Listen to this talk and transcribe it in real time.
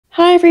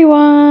Hi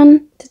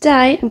everyone!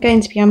 Today I'm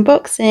going to be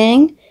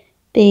unboxing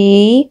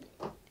the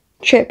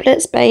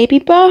Triplets baby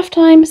bath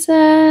time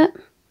set.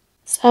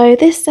 So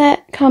this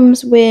set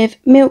comes with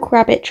Milk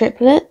Rabbit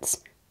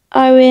triplets,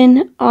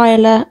 Owen,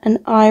 Isla and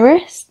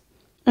Iris,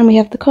 and we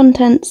have the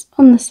contents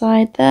on the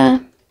side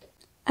there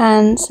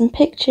and some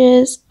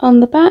pictures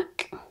on the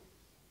back,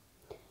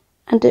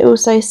 and it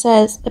also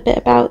says a bit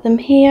about them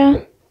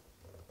here.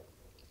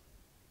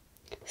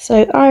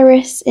 So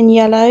Iris in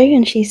yellow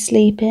and she's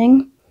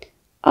sleeping,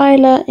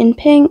 Isla in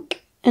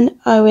pink and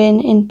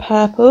Owen in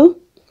purple.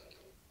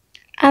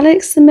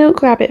 Alex, the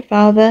milk rabbit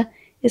father,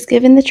 is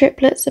giving the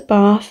triplets a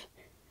bath,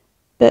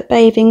 but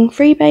bathing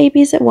 3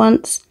 babies at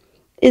once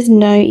is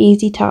no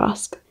easy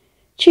task.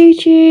 Choo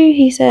choo,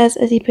 he says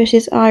as he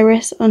pushes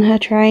Iris on her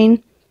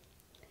train.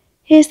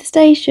 Here's the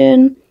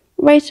station.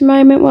 Wait a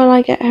moment while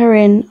I get her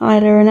in,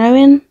 Isla and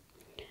Owen.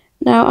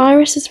 Now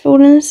Iris has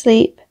fallen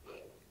asleep.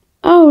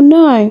 Oh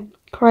no,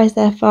 cries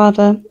their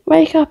father.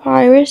 Wake up,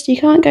 Iris, you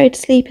can't go to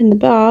sleep in the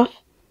bath.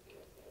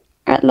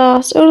 At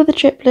last, all of the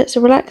triplets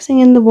are relaxing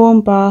in the warm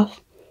bath.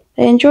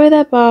 They enjoy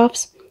their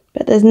baths,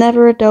 but there's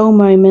never a dull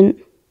moment.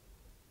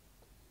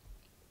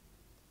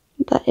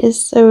 That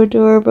is so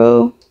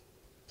adorable.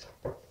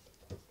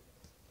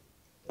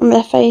 And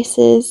their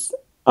faces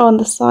are on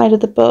the side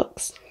of the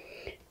box,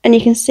 and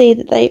you can see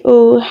that they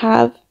all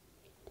have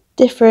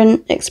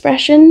different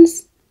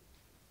expressions.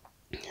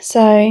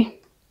 So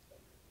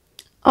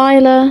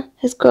Isla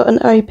has got an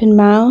open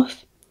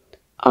mouth,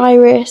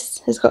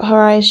 Iris has got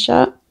her eyes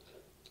shut,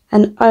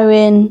 and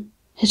Owen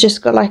has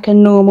just got like a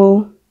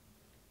normal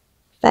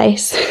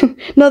face.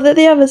 Not that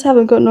the others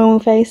haven't got normal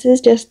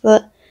faces, just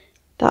that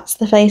that's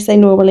the face they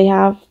normally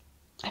have,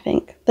 I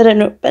think. They don't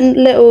know, but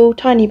little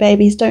tiny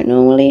babies don't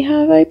normally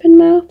have open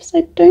mouths,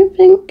 I don't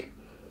think.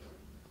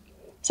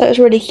 So it's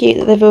really cute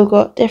that they've all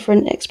got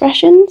different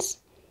expressions.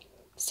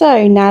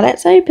 So now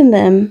let's open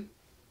them.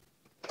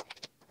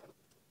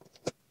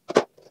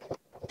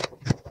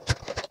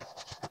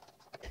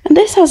 And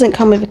this hasn't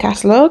come with a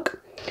catalogue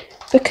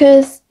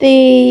because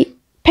the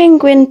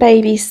Penguin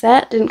baby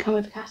set didn't come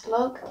with a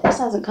catalogue. This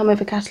hasn't come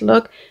with a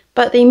catalogue,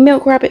 but the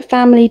Milk Rabbit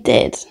family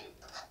did.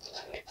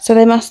 So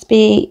they must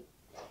be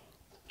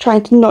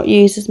trying to not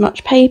use as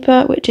much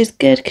paper, which is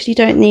good because you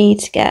don't need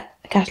to get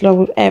a catalogue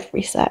with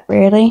every set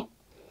really.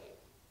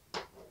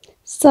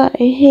 So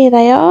here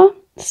they are,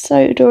 so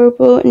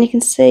adorable, and you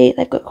can see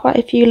they've got quite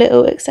a few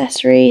little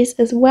accessories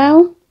as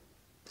well.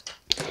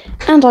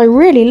 And I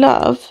really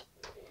love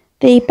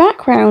the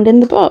background in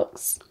the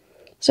box.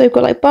 So we've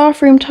got like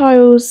bathroom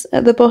tiles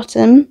at the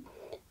bottom,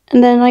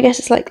 and then I guess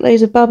it's like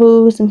loads of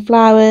bubbles and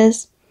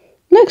flowers.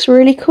 Looks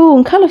really cool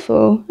and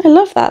colourful. I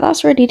love that,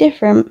 that's really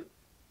different.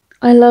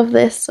 I love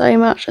this so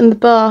much, and the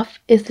bath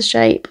is the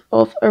shape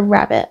of a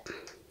rabbit.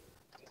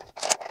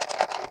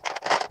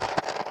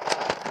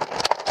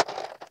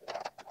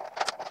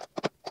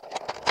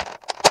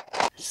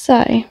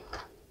 So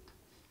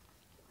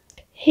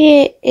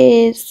here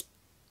is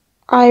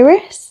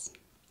Iris,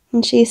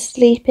 and she's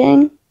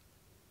sleeping.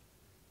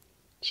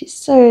 She's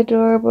so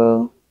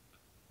adorable.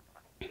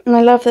 And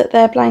I love that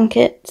their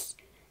blankets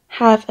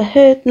have a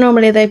hood.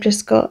 Normally they've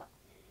just got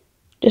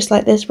just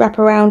like this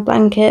wraparound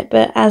blanket,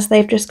 but as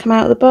they've just come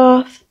out of the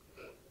bath,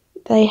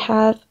 they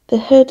have the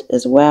hood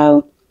as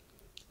well,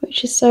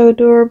 which is so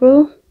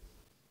adorable.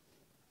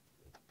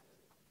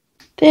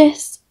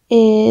 This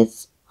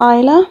is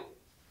Isla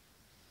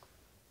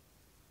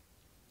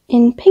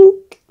in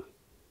pink.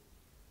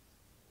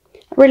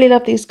 I really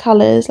love these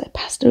colours, like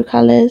pastel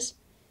colours.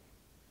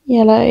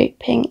 Yellow,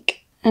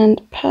 pink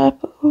and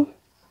purple.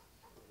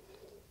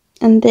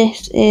 And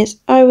this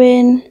is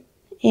Owen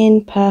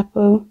in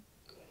purple.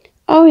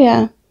 Oh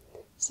yeah,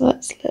 so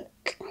let's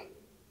look.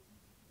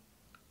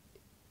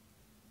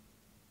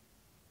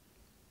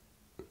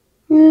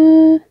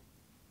 Oh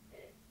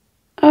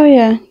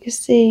yeah, you can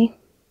see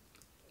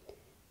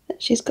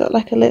that she's got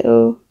like a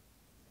little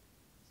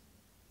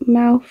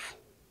mouth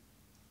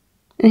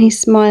and he's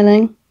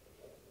smiling.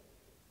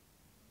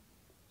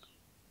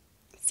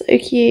 So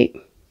cute.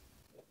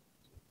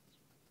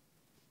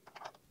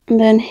 And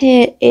then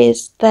here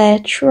is their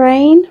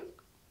train.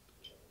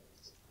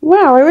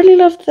 Wow, I really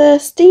love the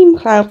steam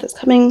cloud that's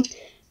coming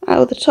out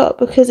of the top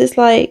because it's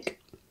like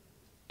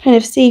kind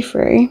of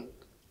see-through.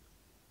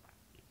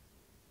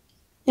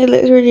 It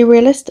looks really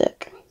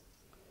realistic.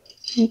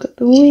 You've got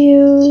the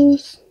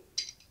wheels,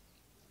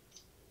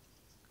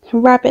 a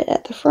rabbit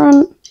at the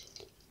front.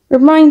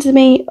 Reminds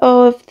me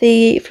of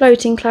the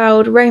floating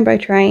cloud rainbow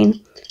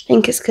train. I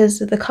think it's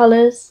because of the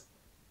colours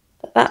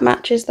that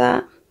matches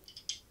that.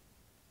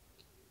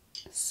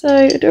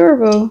 So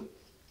adorable.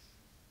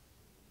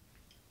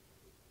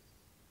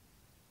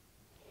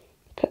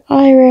 Put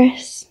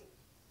Iris,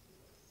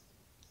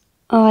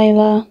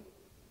 Isla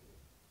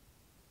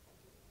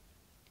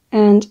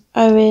and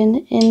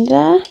Owen in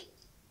there.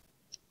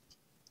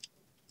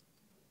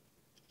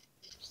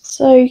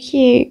 So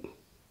cute.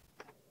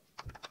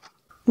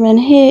 And then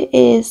here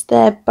is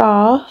their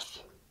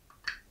bath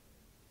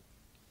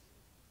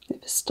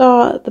with a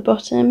star at the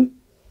bottom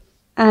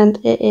and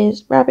it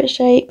is rabbit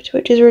shaped,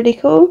 which is really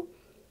cool.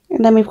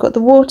 And then we've got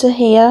the water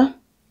here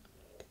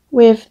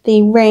with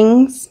the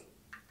rings.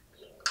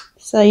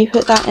 So you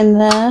put that in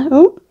there.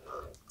 Ooh.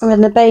 And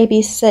then the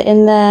babies sit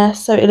in there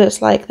so it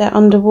looks like they're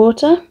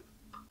underwater.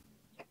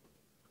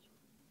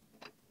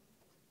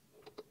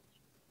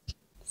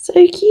 So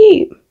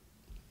cute.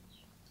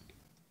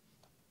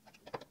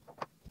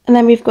 And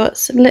then we've got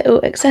some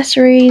little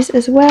accessories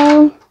as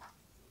well.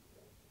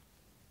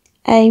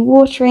 A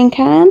watering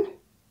can,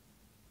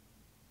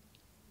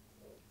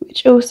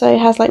 which also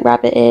has like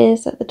rabbit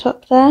ears at the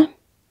top there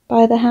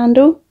by the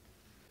handle.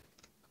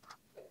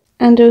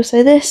 And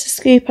also this to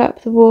scoop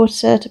up the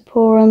water to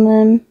pour on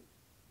them.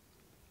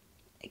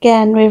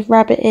 Again with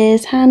rabbit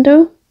ears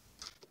handle.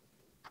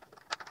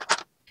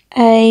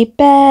 A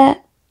bear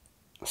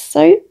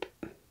soap.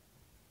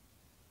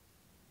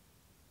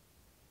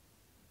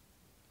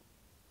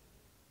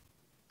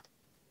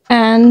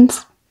 And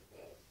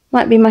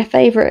might be my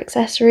favourite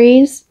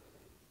accessories,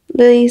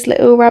 these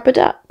little rubber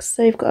ducks.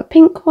 So you've got a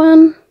pink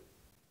one,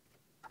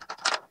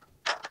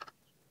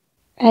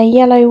 a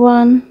yellow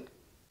one,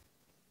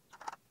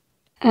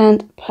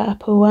 and a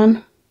purple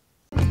one.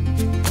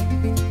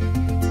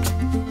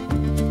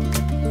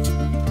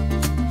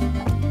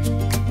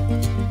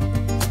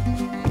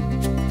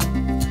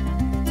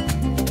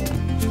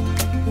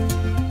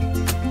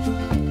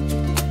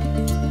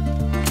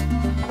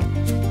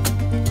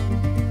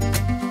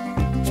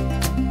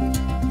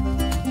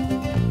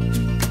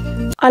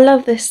 I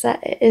love this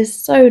set, it is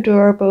so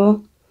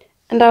adorable,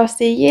 and I'll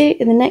see you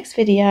in the next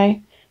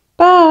video.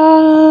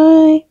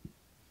 Bye!